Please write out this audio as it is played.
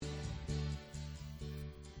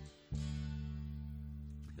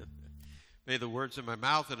May the words of my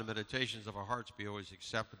mouth and the meditations of our hearts be always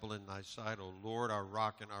acceptable in thy sight, O Lord, our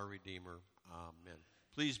rock and our redeemer. Amen.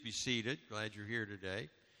 Please be seated. Glad you're here today.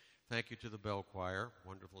 Thank you to the bell choir.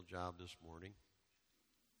 Wonderful job this morning.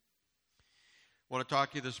 I want to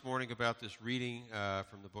talk to you this morning about this reading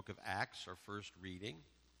from the book of Acts, our first reading.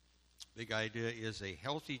 Big idea is a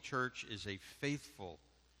healthy church is a faithful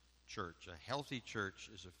church. A healthy church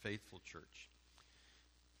is a faithful church.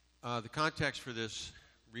 The context for this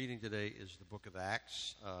reading today is the book of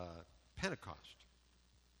Acts, Pentecost.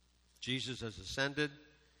 Jesus has ascended.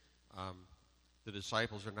 The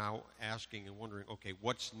disciples are now asking and wondering, okay,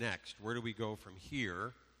 what's next? Where do we go from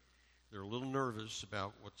here? They're a little nervous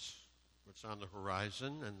about what's on the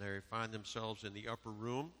horizon, and they find themselves in the upper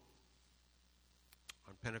room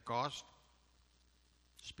on Pentecost.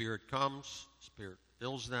 Spirit comes, Spirit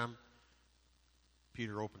fills them.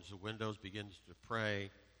 Peter opens the windows, begins to pray,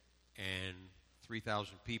 and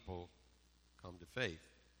 3,000 people come to faith.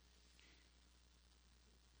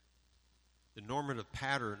 The normative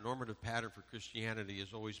pattern for Christianity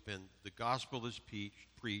has always been the gospel is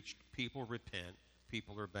preached, people repent,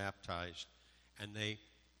 people are baptized, and they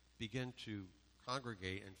begin to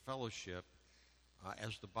congregate and fellowship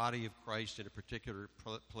as the body of Christ in a particular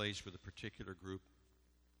place with a particular group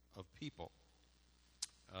of people.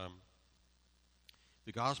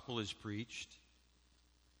 The gospel is preached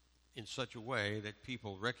in such a way that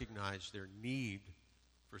people recognize their need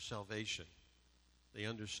for salvation. They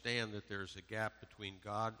understand that there's a gap between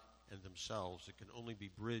God and themselves that can only be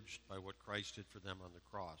bridged by what Christ did for them on the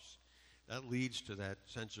cross. That leads to that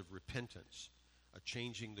sense of repentance, a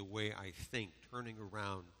changing the way I think, turning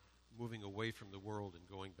around, moving away from the world and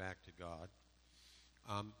going back to God.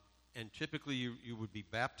 And typically you would be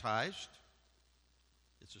baptized.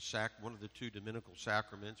 It's one of the two dominical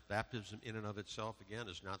sacraments. Baptism in and of itself, again,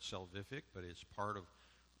 is not salvific, but it's part of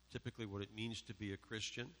typically what it means to be a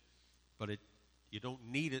Christian. But you don't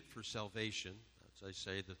need it for salvation. As I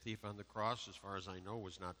say, the thief on the cross, as far as I know,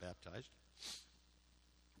 was not baptized.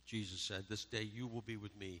 Jesus said, "This day you will be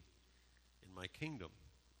with me in my kingdom."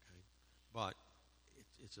 Okay? But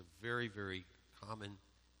it's a very, very common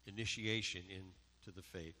initiation into the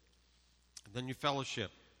faith. And then you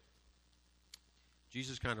fellowship.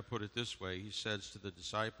 Jesus kind of put it this way. He says to the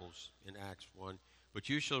disciples in Acts 1, "But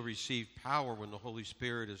you shall receive power when the Holy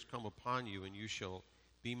Spirit has come upon you, and you shall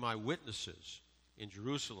be my witnesses in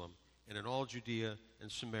Jerusalem and in all Judea and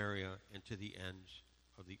Samaria and to the ends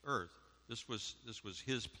of the earth." This was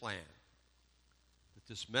his plan, that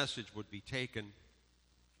this message would be taken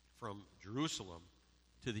from Jerusalem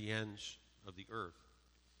to the ends of the earth.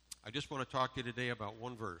 I just want to talk to you today about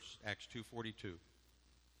one verse, Acts 2:42.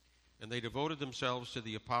 "And they devoted themselves to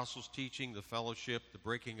the apostles' teaching, the fellowship, the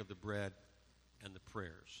breaking of the bread, and the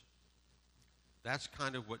prayers." That's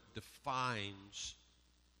kind of what defines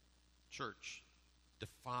church,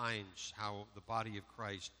 defines how the body of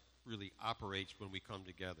Christ really operates when we come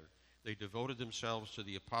together. They devoted themselves to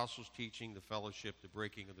the apostles' teaching, the fellowship, the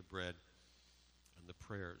breaking of the bread, and the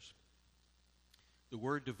prayers. The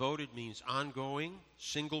word devoted means ongoing,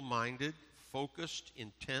 single-minded, focused,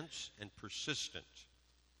 intense, and persistent.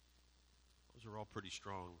 Those are all pretty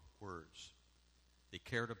strong words. They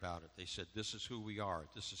cared about it. They said, this is who we are.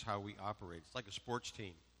 This is how we operate. It's like a sports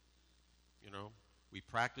team. You know, we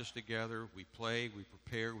practice together, we play, we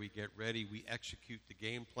prepare, we get ready, we execute the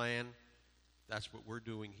game plan. That's what we're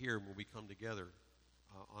doing here when we come together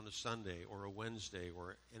on a Sunday or a Wednesday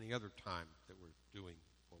or any other time that we're doing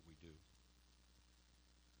what we do.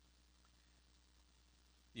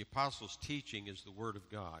 The apostles' teaching is the Word of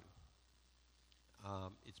God.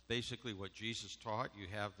 It's basically what Jesus taught. You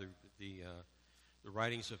have the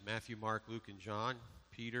writings of Matthew, Mark, Luke, and John,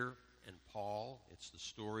 Peter and Paul. It's the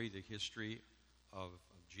story, the history of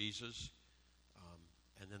Jesus,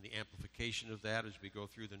 and then the amplification of that as we go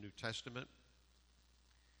through the New Testament.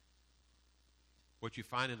 What you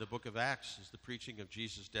find in the book of Acts is the preaching of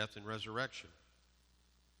Jesus' death and resurrection.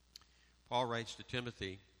 Paul writes to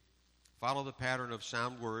Timothy, "Follow the pattern of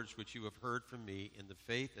sound words which you have heard from me in the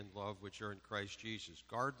faith and love which are in Christ Jesus.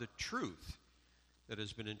 Guard the truth that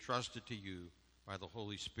has been entrusted to you by the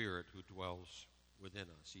Holy Spirit who dwells within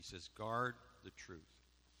us." He says, guard the truth.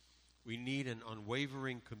 We need an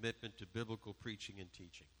unwavering commitment to biblical preaching and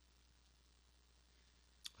teaching.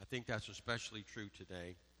 I think that's especially true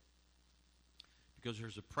today because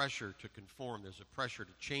there's a pressure to conform. There's a pressure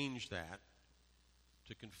to change that,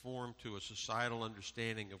 to conform to a societal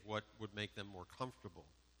understanding of what would make them more comfortable.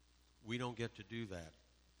 We don't get to do that.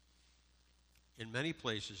 In many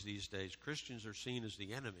places these days, Christians are seen as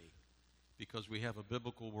the enemy because we have a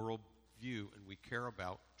biblical worldview and we care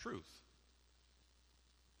about truth.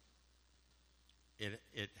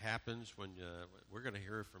 It happens when we're going to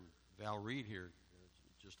hear from Val Reed here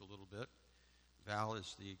just a little bit. Val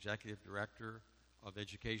is the executive director of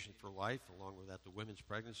Education for Life, along with that the Women's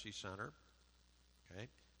Pregnancy Center. Okay,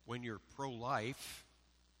 when you're pro-life,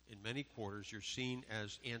 in many quarters you're seen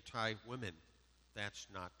as anti-women. That's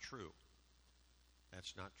not true.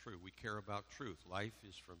 That's not true. We care about truth. Life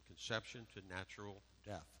is from conception to natural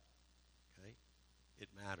death. Okay, it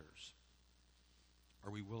matters.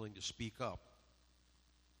 Are we willing to speak up?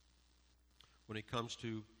 When it comes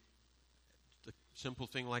to the simple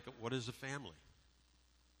thing like what is a family?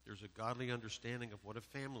 There's a godly understanding of what a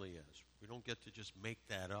family is. We don't get to just make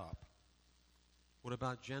that up. What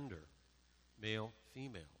about gender? Male,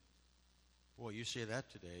 female. Boy, you say that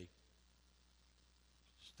today,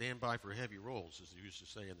 stand by for heavy rolls, as they used to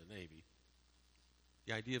say in the Navy.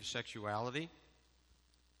 The idea of sexuality.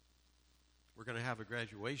 We're going to have a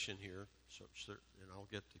graduation here, and I'll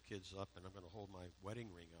get the kids up, and I'm going to hold my wedding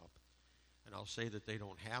ring up, and I'll say that they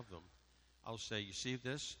don't have them. I'll say, you see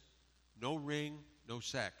this? No ring, no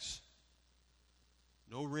sex.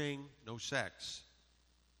 No ring, no sex.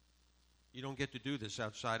 You don't get to do this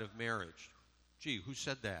outside of marriage. Gee, who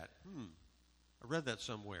said that? I read that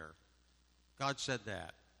somewhere. God said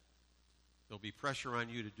that. There'll be pressure on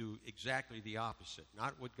you to do exactly the opposite.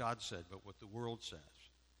 Not what God said, but what the world says.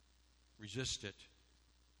 Resist it.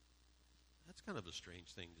 That's kind of a strange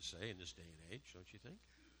thing to say in this day and age, don't you think?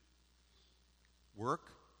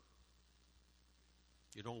 Work.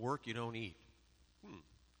 You don't work, you don't eat.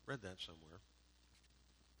 Read that somewhere.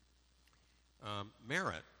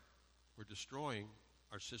 Merit. We're destroying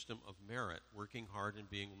our system of merit, working hard and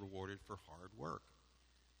being rewarded for hard work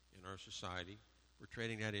in our society. We're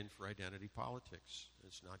trading that in for identity politics.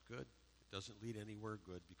 It's not good. It doesn't lead anywhere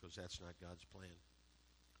good because that's not God's plan.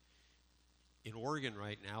 In Oregon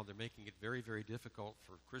right now, they're making it very, very difficult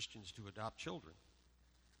for Christians to adopt children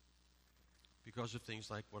because of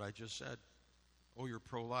things like what I just said. Oh, you're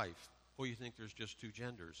pro-life. Oh, you think there's just two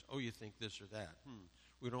genders. Oh, you think this or that.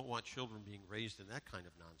 We don't want children being raised in that kind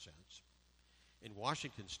of nonsense. In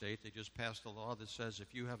Washington State, they just passed a law that says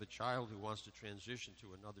if you have a child who wants to transition to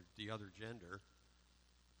the other gender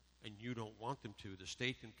and you don't want them to, the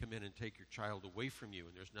state can come in and take your child away from you,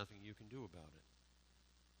 and there's nothing you can do about it.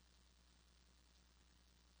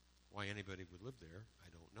 Why anybody would live there, I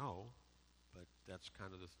don't know, but that's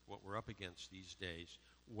kind of what we're up against these days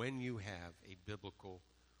when you have a biblical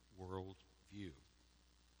world view.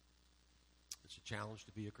 It's a challenge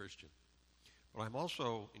to be a Christian. But I'm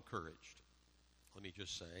also encouraged. Let me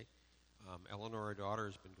just say, Eleanor, our daughter,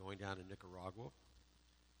 has been going down to Nicaragua,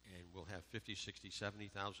 and we'll have 50, 60,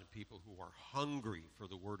 70,000 people who are hungry for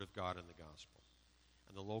the Word of God and the gospel.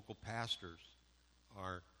 And the local pastors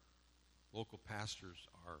are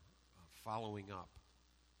following up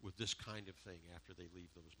with this kind of thing after they leave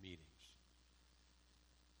those meetings.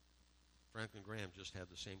 Franklin Graham just had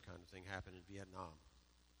the same kind of thing happen in Vietnam.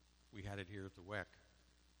 We had it here at the WEC,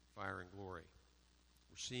 Fire and Glory.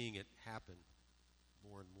 We're seeing it happen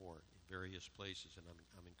more and more in various places, and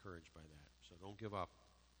I'm encouraged by that. So don't give up.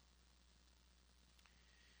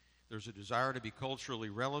 There's a desire to be culturally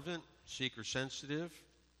relevant, seeker-sensitive.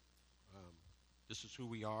 This is who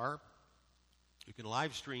we are. You can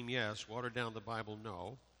live stream, yes. Water down the Bible,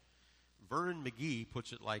 no. Vernon McGee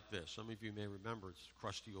puts it like this. Some of you may remember this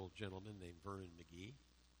crusty old gentleman named Vernon McGee.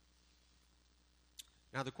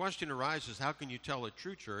 Now the question arises, how can you tell a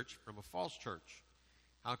true church from a false church?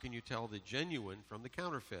 How can you tell the genuine from the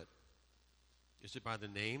counterfeit? Is it by the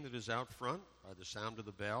name that is out front, by the sound of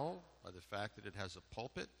the bell, by the fact that it has a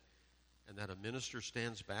pulpit, and that a minister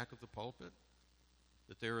stands back of the pulpit,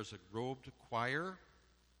 that there is a robed choir,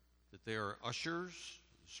 that there are ushers,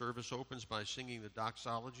 the service opens by singing the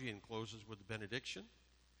doxology and closes with the benediction?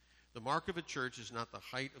 The mark of a church is not the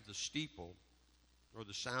height of the steeple or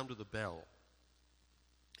the sound of the bell.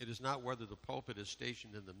 It is not whether the pulpit is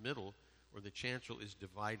stationed in the middle or the chancel is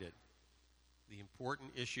divided. The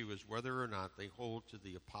important issue is whether or not they hold to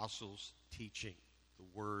the apostles' teaching, the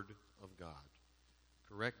Word of God.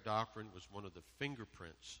 Correct doctrine was one of the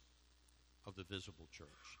fingerprints of the visible church.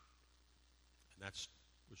 And that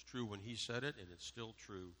was true when he said it, and it's still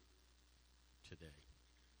true today.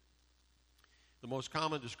 The most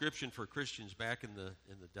common description for Christians back in the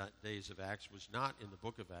days of Acts was not in the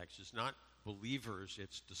book of Acts. It's not believers,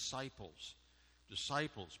 it's disciples.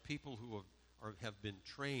 Disciples, people who have been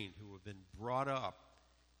trained, who have been brought up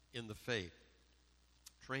in the faith,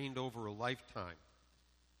 trained over a lifetime,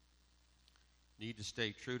 need to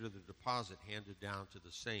stay true to the deposit handed down to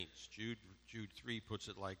the saints. Jude 3 puts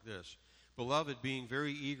it like this: Beloved, being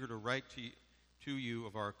very eager to write to you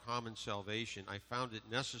of our common salvation, I found it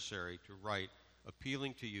necessary to write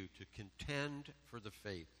appealing to you to contend for the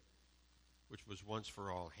faith which was once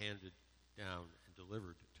for all handed down and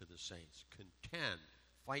delivered to the saints. Contend,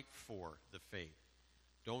 fight for the faith.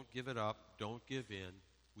 Don't give it up, don't give in.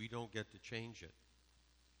 We don't get to change it.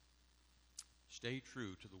 Stay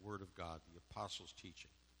true to the Word of God, the apostles' teaching.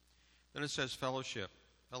 Then it says fellowship.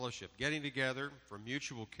 Fellowship, getting together for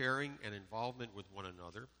mutual caring and involvement with one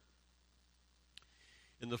another.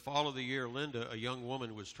 In the fall of the year, Linda, a young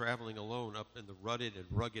woman, was traveling alone up in the rutted and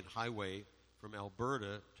rugged highway from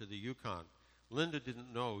Alberta to the Yukon. Linda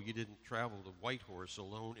didn't know you didn't travel to Whitehorse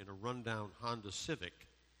alone in a rundown Honda Civic,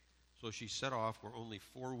 so she set off where only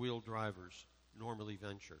four-wheel drivers normally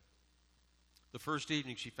venture. The first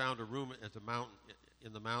evening, she found a room at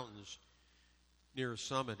in the mountains near a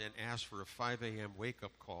summit and asked for a 5 a.m.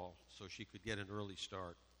 wake-up call so she could get an early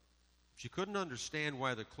start. She couldn't understand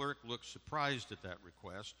why the clerk looked surprised at that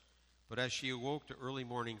request, but as she awoke to early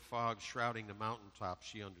morning fog shrouding the mountaintops,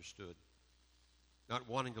 she understood. Not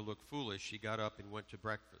wanting to look foolish, she got up and went to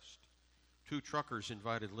breakfast. 2 truckers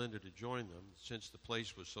invited Linda to join them. Since the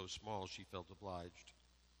place was so small, she felt obliged.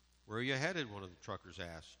 "Where are you headed?" one of the truckers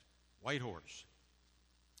asked. "Whitehorse."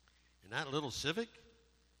 "In that little Civic?"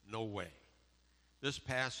 "No way. This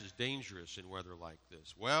pass is dangerous in weather like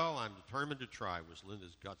this." "Well, I'm determined to try," was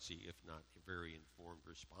Linda's gutsy, if not very informed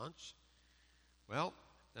response. "Well,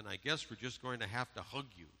 then I guess we're just going to have to hug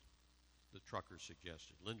you," the trucker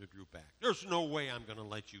suggested. Linda drew back. "There's no way I'm going to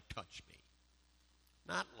let you touch me."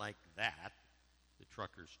 "Not like that," the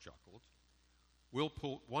truckers chuckled. "We'll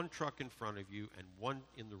pull one truck in front of you and one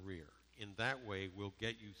in the rear. In that way, we'll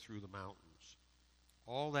get you through the mountains."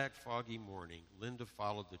 All that foggy morning, Linda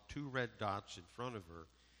followed the 2 red dots in front of her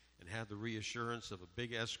and had the reassurance of a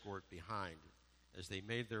big escort behind as they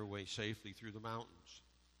made their way safely through the mountains.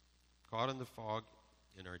 Caught in the fog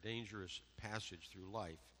in our dangerous passage through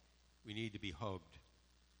life, we need to be hugged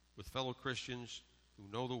with fellow Christians who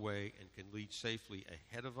know the way and can lead safely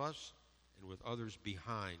ahead of us, and with others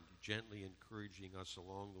behind, gently encouraging us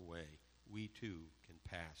along the way. We too can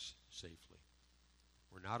pass safely.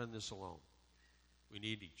 We're not in this alone. We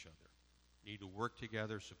need each other. We need to work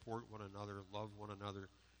together, support one another, love one another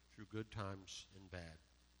through good times and bad.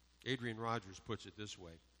 Adrian Rogers puts it this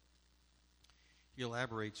way. He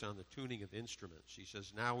elaborates on the tuning of instruments. He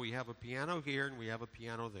says, now we have a piano here and we have a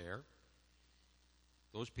piano there.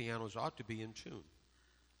 Those pianos ought to be in tune.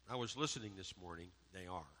 I was listening this morning. They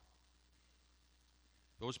are.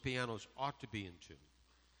 Those pianos ought to be in tune.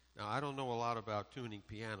 Now, I don't know a lot about tuning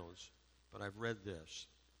pianos, but I've read this.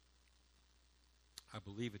 I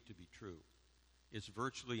believe it to be true. It's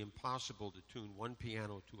virtually impossible to tune one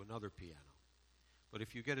piano to another piano. But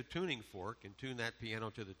if you get a tuning fork and tune that piano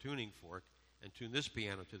to the tuning fork and tune this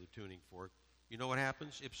piano to the tuning fork, you know what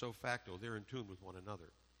happens? Ipso facto, they're in tune with one another.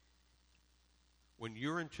 When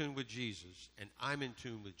you're in tune with Jesus and I'm in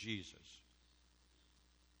tune with Jesus,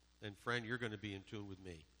 then, friend, you're going to be in tune with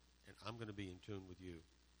me, and I'm going to be in tune with you.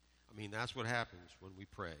 I mean, that's what happens when we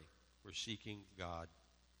pray. We're seeking God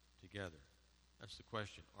together. That's the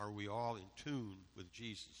question. Are we all in tune with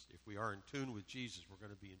Jesus? If we are in tune with Jesus, we're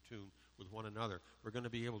going to be in tune with one another. We're going to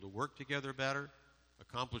be able to work together better,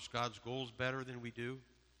 accomplish God's goals better than we do.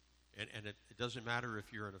 And it doesn't matter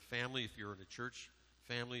if you're in a family, if you're in a church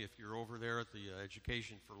family, if you're over there at the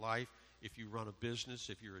Education for Life, if you run a business,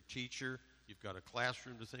 if you're a teacher, you've got a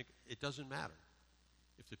classroom to think. It doesn't matter.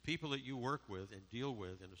 If the people that you work with and deal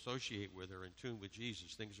with and associate with are in tune with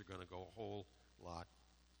Jesus, things are going to go a whole lot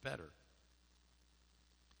better.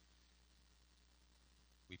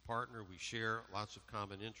 We partner, we share lots of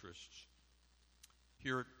common interests.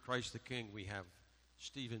 Here at Christ the King, we have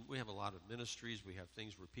a lot of ministries. We have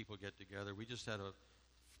things where people get together. We just had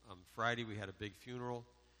Friday, we had a big funeral.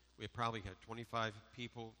 We probably had 25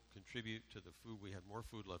 people contribute to the food. We had more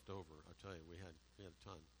food left over, I'll tell you. We had a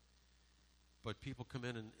ton. But people come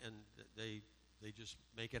in and they just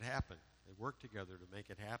make it happen. They work together to make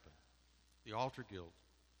it happen. The Altar Guild,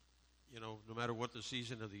 no matter what the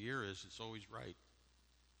season of the year is, it's always right.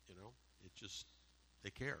 They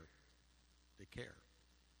care. They care.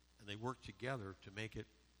 And they work together to make it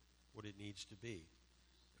what it needs to be.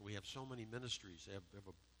 And we have so many ministries. They have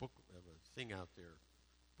a thing out there,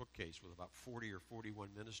 bookcase with about 40 or 41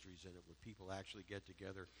 ministries in it where people actually get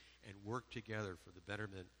together and work together for the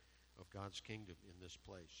betterment of God's kingdom in this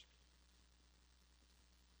place.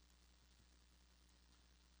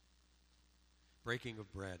 Breaking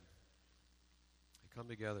of bread. Come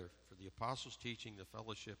together for the apostles' teaching, the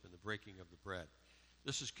fellowship, and the breaking of the bread.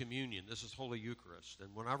 This is communion. This is Holy Eucharist.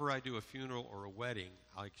 And whenever I do a funeral or a wedding,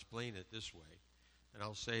 I'll explain it this way. And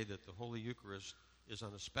I'll say that the Holy Eucharist is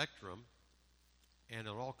on a spectrum, And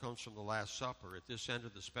it all comes from the Last Supper. At this end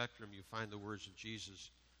of the spectrum, you find the words of Jesus.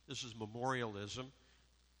 This is memorialism.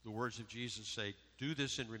 The words of Jesus say, do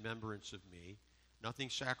this in remembrance of me. Nothing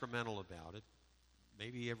sacramental about it.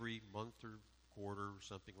 Maybe every month or quarter or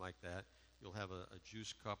something like that, you'll have a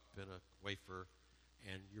juice cup and a wafer,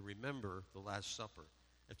 and you remember the Last Supper.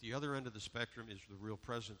 At the other end of the spectrum is the Real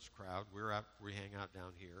Presence crowd. We hang out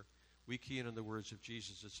down here. We key in on the words of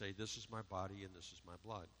Jesus that say, this is my body and this is my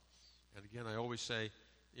blood. And again, I always say,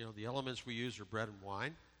 the elements we use are bread and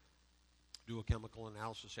wine. Do a chemical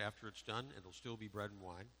analysis after it's done, and it'll still be bread and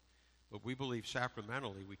wine. But we believe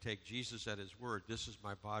sacramentally, we take Jesus at his word, this is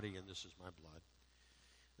my body and this is my blood.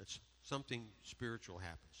 That's something spiritual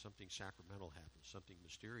happens, something sacramental happens, something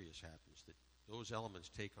mysterious happens, that those elements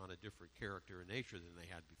take on a different character and nature than they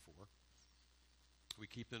had before. We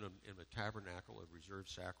keep them in a tabernacle, a reserved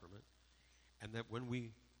sacrament, and that when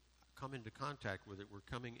we come into contact with it, we're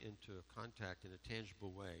coming into contact in a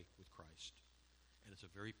tangible way with Christ. And it's a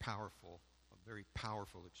very powerful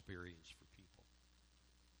experience for people.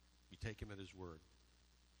 We take him at his word.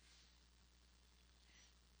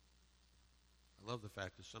 I love the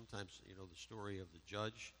fact that sometimes, the story of the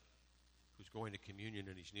judge who's going to communion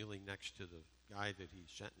and he's kneeling next to the guy that he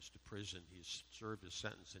sentenced to prison. He's served his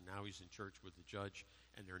sentence and now he's in church with the judge,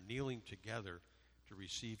 and they're kneeling together to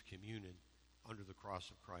receive communion under the cross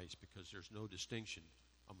of Christ, because there's no distinction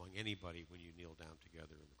among anybody when you kneel down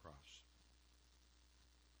together in the cross.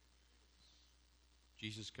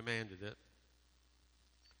 Jesus commanded it.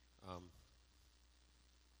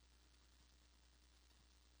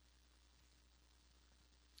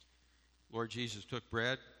 Lord Jesus took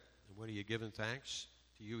bread, and when he had given thanks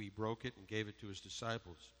to you, he broke it and gave it to his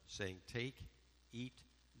disciples, saying, take, eat,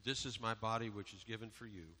 this is my body which is given for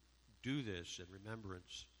you. Do this in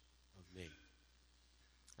remembrance of me.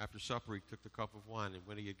 After supper, he took the cup of wine, and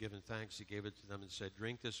when he had given thanks, he gave it to them and said,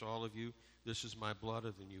 drink this, all of you. This is my blood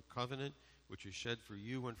of the new covenant, which is shed for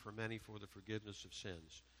you and for many for the forgiveness of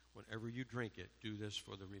sins. Whenever you drink it, do this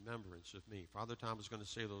for the remembrance of me. Father Tom is going to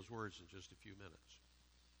say those words in just a few minutes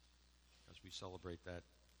as we celebrate that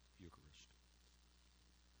Eucharist.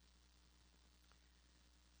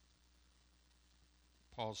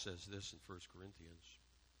 Paul says this in 1 Corinthians.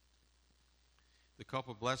 The cup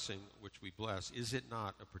of blessing which we bless, is it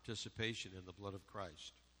not a participation in the blood of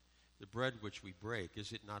Christ? The bread which we break,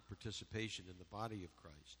 is it not participation in the body of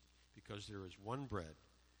Christ? Because there is one bread,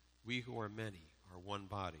 we who are many are one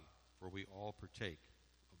body, for we all partake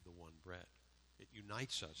of the one bread. It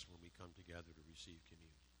unites us when we come together to receive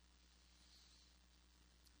communion.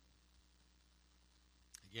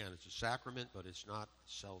 Again, it's a sacrament, but it's not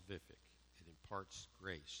salvific. It imparts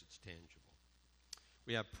grace. It's tangible.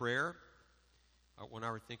 We have prayer. When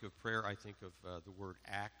I think of prayer, I think of the word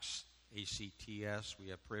acts, A-C-T-S. We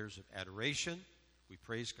have prayers of adoration. We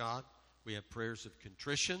praise God. We have prayers of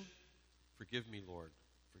contrition. Forgive me, Lord.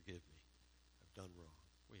 Forgive me. I've done wrong.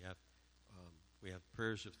 We have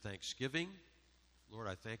prayers of thanksgiving. Lord,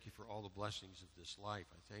 I thank you for all the blessings of this life.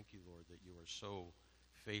 I thank you, Lord, that you are so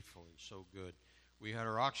faithful and so good. We had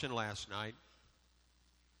our auction last night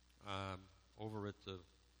over at the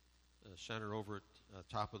center over at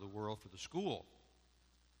Top of the World for the school.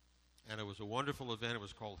 And it was a wonderful event. It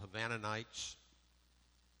was called Havana Nights.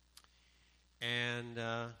 And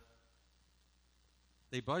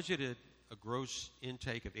they budgeted a gross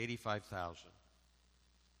intake of $85,000.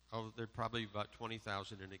 There'd probably about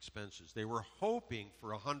 $20,000 in expenses. They were hoping for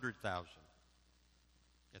 $100,000.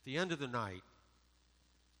 At the end of the night,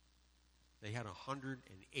 they had $180,000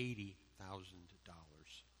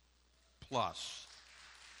 plus.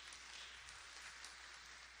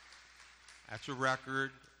 That's a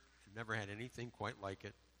record. Never had anything quite like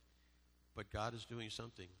it. But God is doing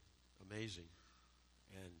something amazing.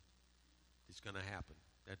 And it's going to happen.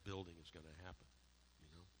 That building is going to happen.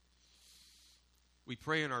 We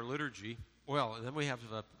pray in our liturgy. Well, and then we have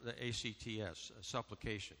the ACTS,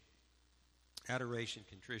 supplication. Adoration,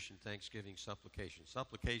 contrition, thanksgiving, supplication.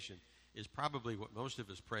 Supplication is probably what most of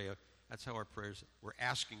us pray. That's how our prayers, we're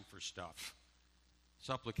asking for stuff.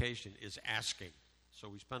 Supplication is asking. So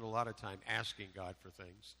we spend a lot of time asking God for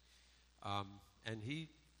things. And he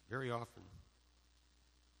very often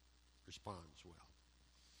responds well.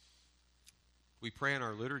 We pray in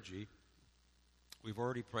our liturgy. We've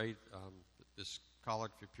already prayed this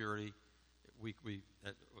Collect for Purity weekly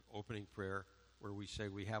opening prayer, where we say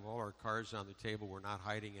we have all our cards on the table. We're not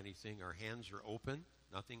hiding anything. Our hands are open.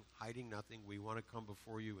 Nothing, hiding nothing. We want to come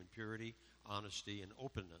before you in purity, honesty, and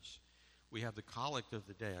openness. We have the collect of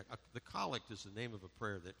the day. The collect is the name of a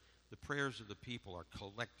prayer that the prayers of the people are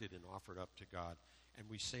collected and offered up to God. And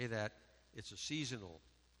we say that it's a seasonal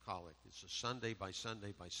collect. It's a Sunday by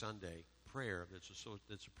Sunday by Sunday prayer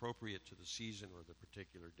that's appropriate to the season or the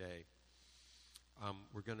particular day.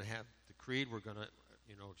 We're going to have the creed. We're going to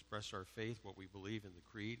express our faith, what we believe in the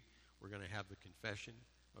creed. We're going to have the confession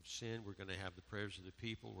of sin. We're going to have the prayers of the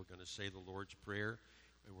people. We're going to say the Lord's Prayer,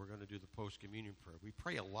 and we're going to do the post-communion prayer. We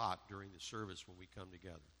pray a lot during the service when we come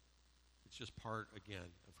together. It's just part, again,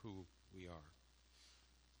 of who we are.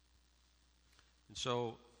 And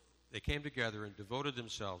so they came together and devoted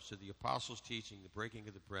themselves to the apostles' teaching, the breaking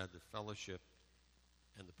of the bread, the fellowship,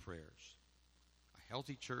 and the prayers. A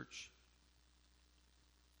healthy church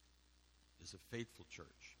is a faithful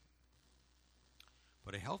church.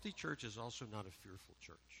 But a healthy church is also not a fearful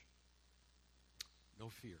church. No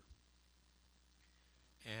fear.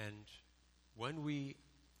 And when we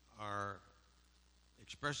are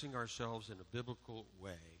expressing ourselves in a biblical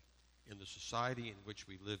way in the society in which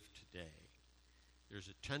we live today, there's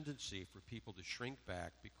a tendency for people to shrink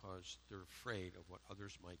back because they're afraid of what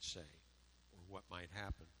others might say or what might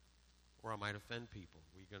happen. Or I might offend people.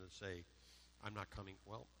 We're going to say, I'm not coming.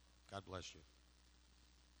 Well, God bless you.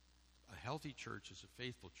 A healthy church is a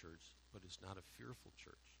faithful church, but it's not a fearful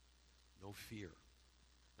church. No fear.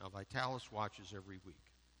 Now, Vitalis watches every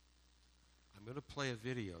week. I'm going to play a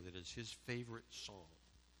video that is his favorite song.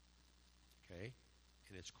 Okay?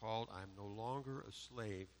 And it's called, I'm No Longer a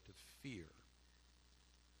Slave to Fear.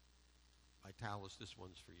 Vitalis, this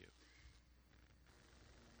one's for you.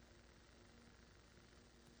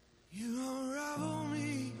 You unravel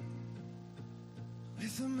me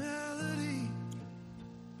with a melody.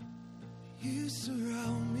 You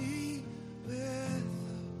surround me with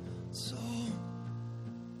a song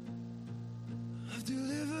of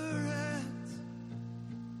deliverance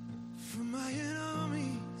from my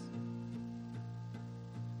enemies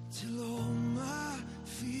till all my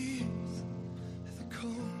fears have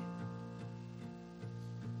gone.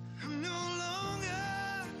 I'm no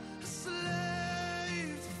longer a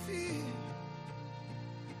slave to fear.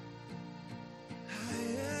 I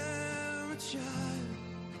am a child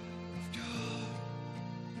of God.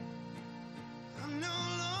 I'm no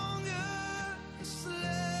longer a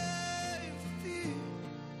slave to fear.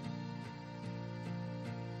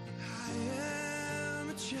 I am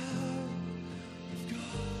a child of God.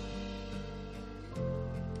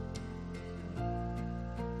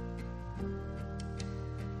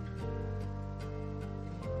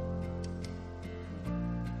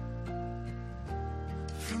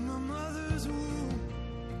 From my mother's womb,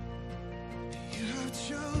 you have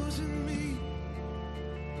chosen me.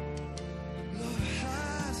 Love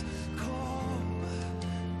has called my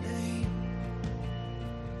name.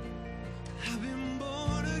 I've been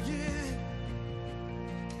born again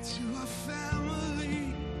to a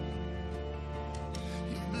family.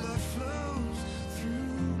 Your blood flows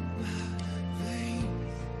through my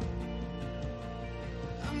veins.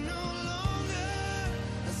 I'm no longer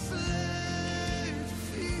a slave to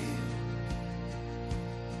fear.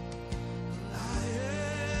 I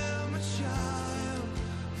am a child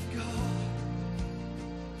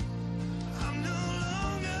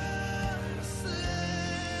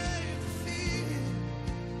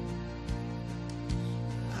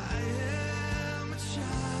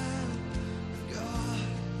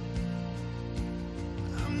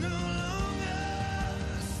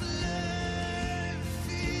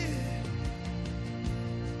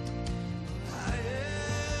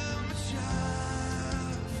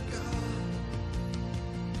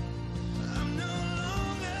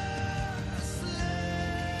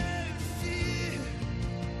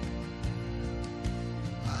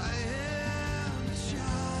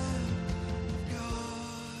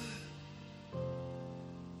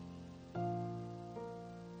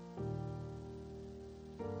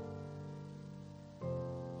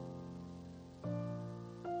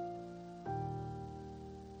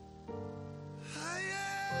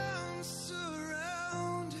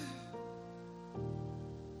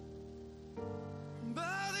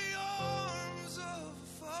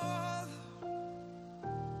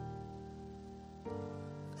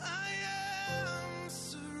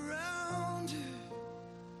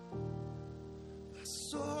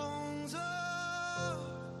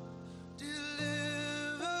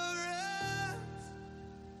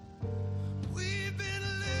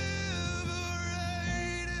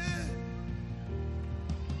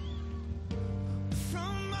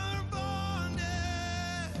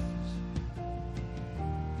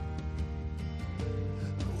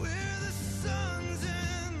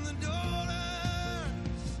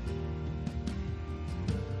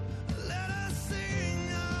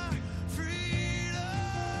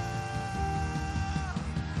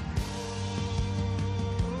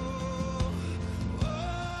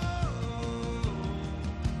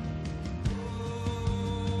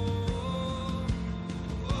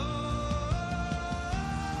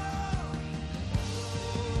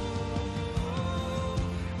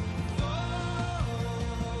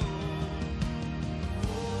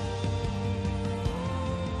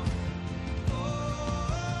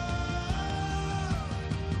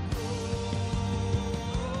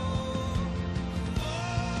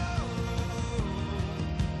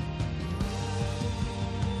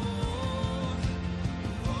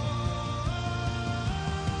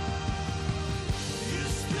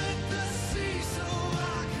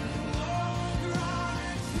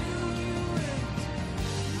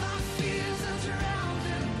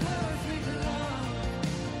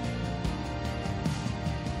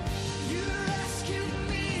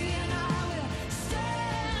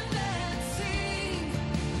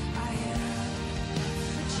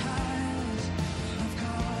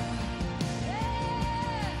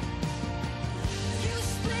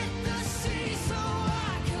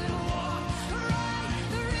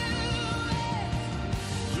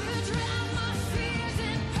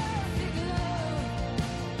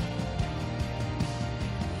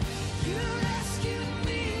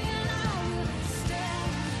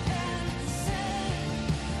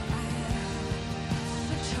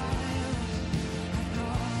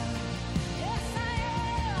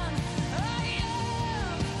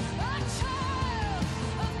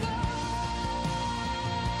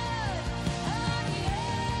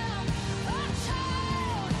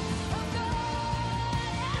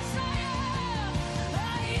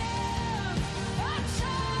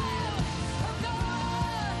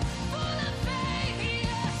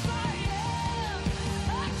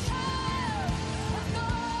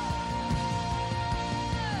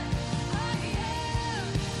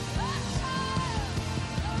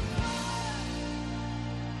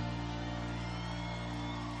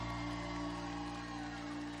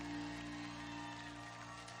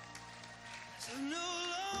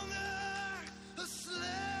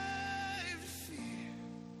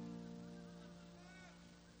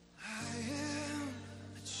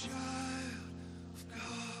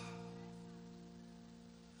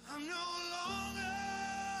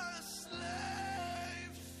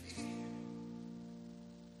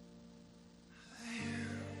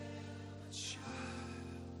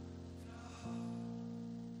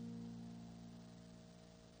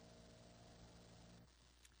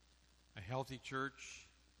healthy church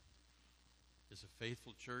is a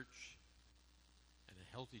faithful church, and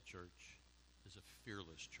a healthy church is a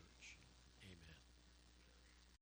fearless church.